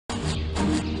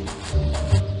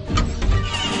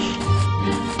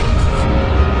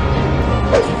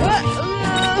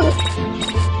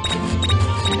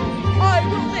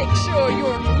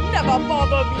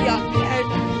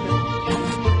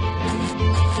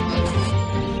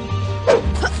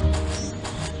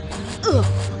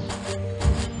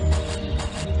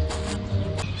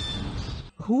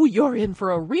you're in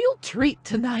for a real treat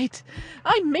tonight.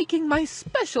 I'm making my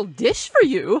special dish for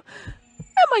you.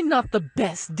 Am I not the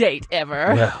best date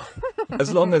ever? Well,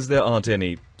 as long as there aren't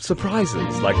any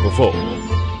surprises like before.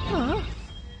 Huh?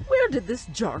 Where did this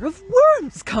jar of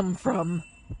worms come from?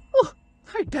 Oh,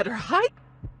 I'd better hide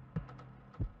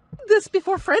this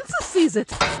before Francis sees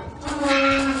it.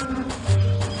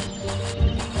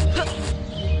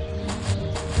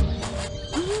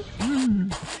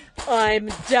 I'm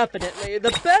definitely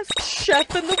the best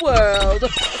chef in the world.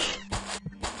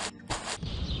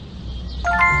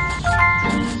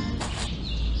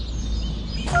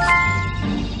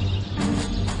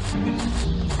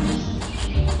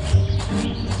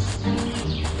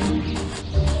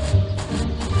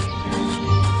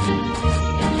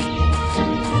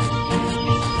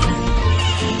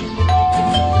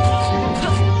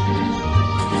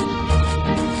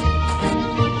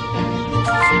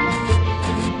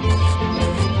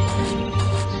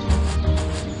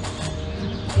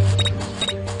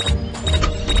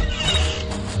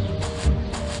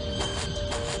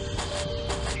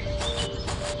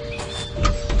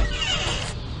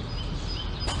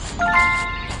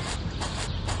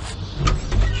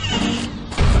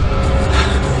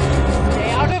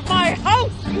 Stay out of my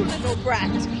house, you little brat!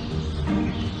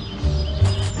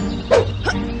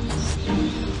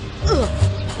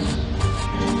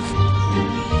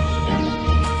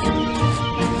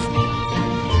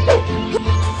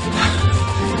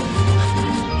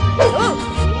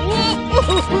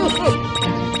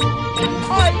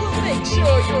 I will make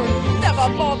sure you'll never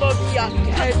bother me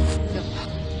again.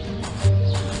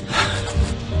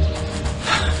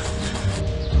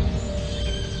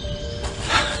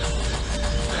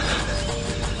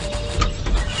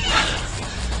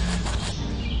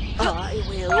 I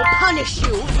will punish you,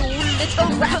 you little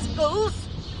rascals!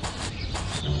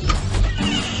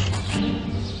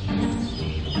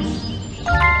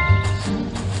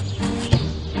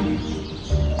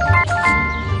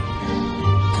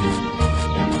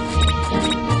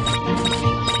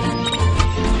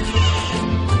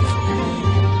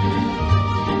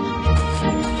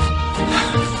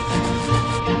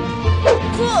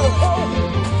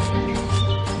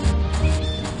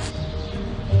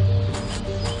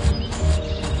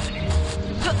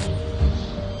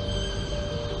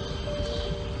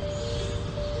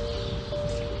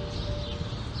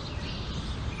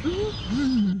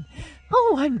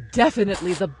 Oh, I'm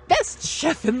definitely the best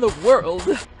chef in the world.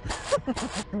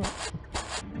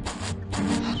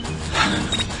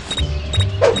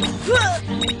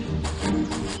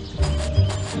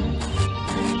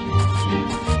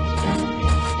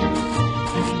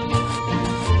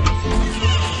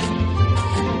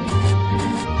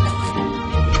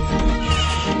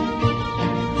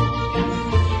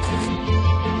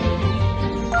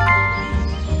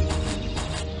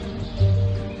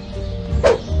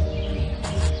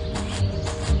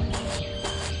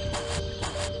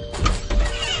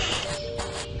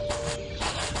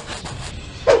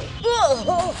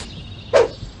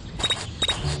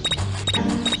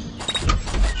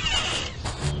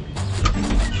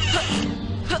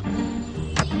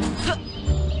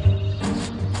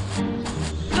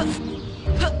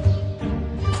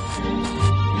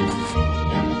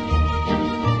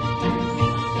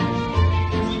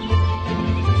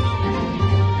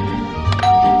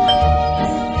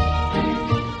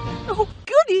 Oh,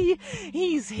 goody!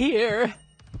 He's here.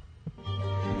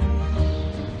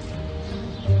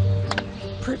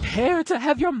 Prepare to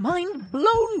have your mind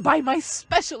blown by my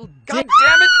special God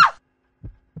damn it!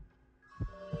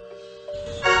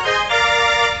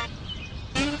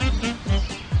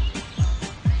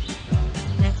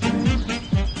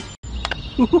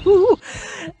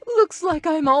 Looks like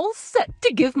I'm all set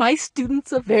to give my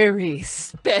students a very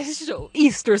special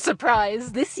Easter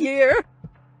surprise this year.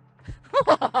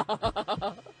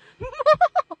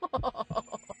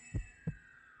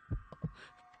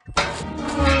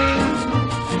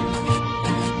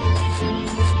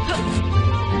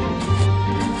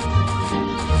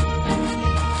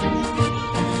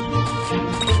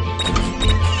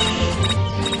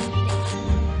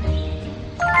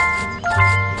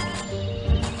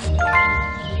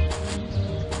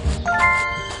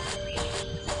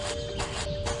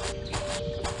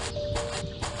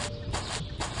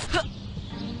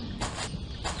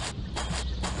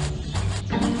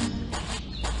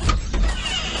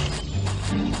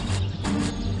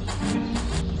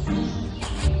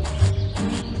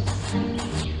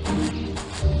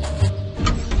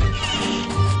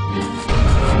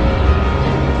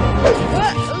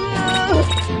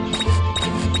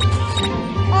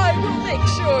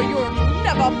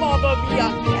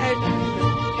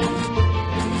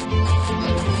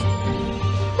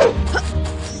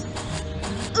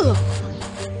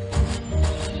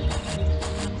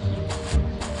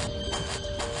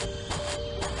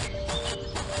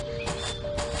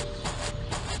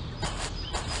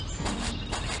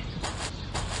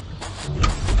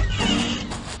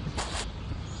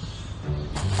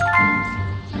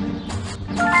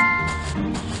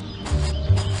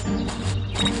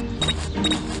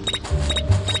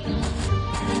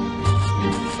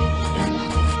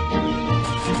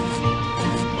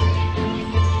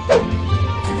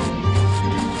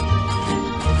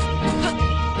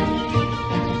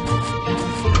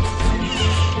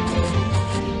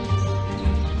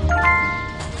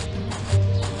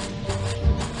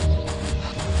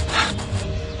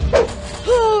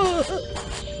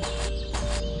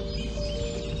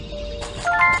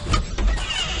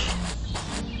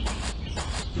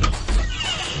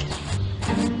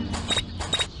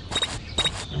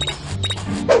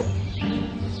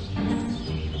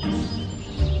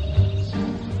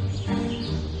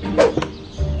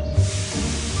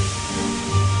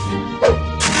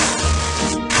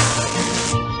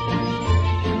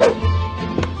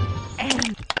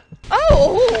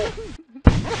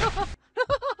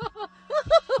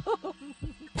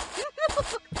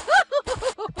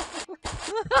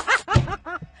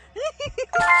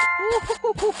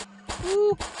 Ooh,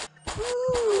 ooh.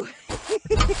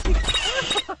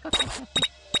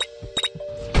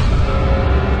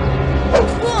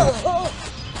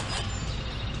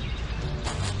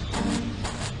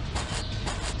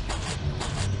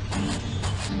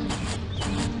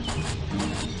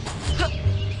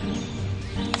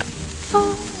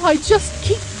 Oh, I just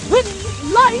keep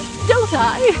winning life, don't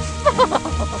I?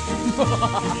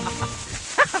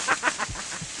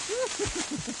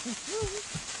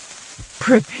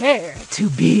 Prepare to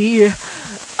be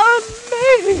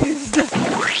amazed.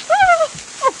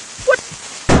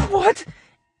 What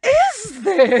is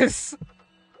this?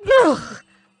 Ugh.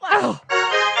 Wow.